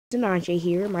Sanache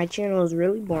here. My channel is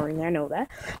really boring, I know that.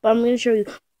 But I'm going to show you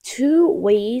 2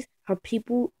 ways how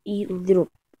people eat little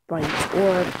bites,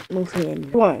 or mostly in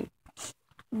one.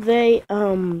 They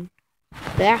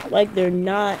act like they're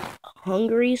not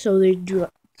hungry, so they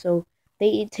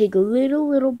take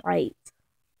little bites.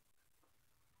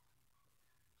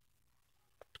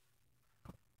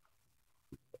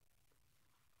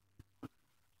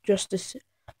 Just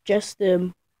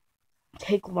to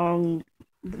take longer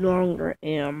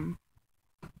and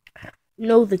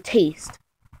know the taste.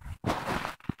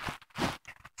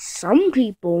 Some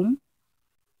people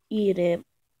eat it.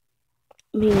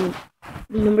 I mean,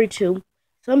 number 2,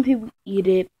 some people eat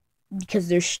it because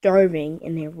they're starving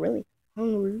and they're really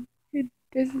hungry.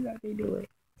 This is how they do it.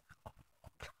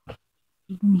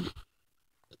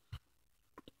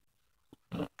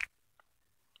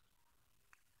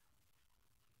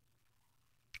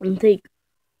 And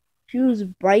choose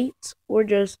bites or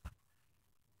just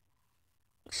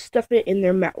stuff it in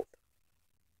their mouth.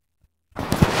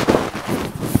 That's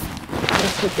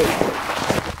what they do.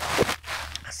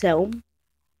 So,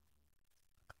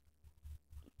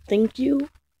 thank you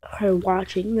for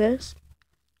watching this.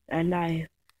 And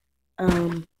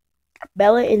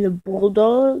Bella and the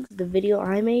Bulldogs, the video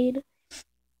I made.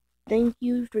 Thank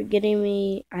you for getting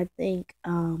me, I think,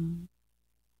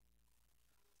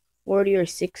 40 or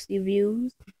 60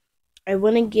 views. I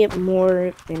want to get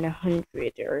more than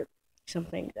 100 or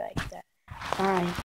something like that. Bye.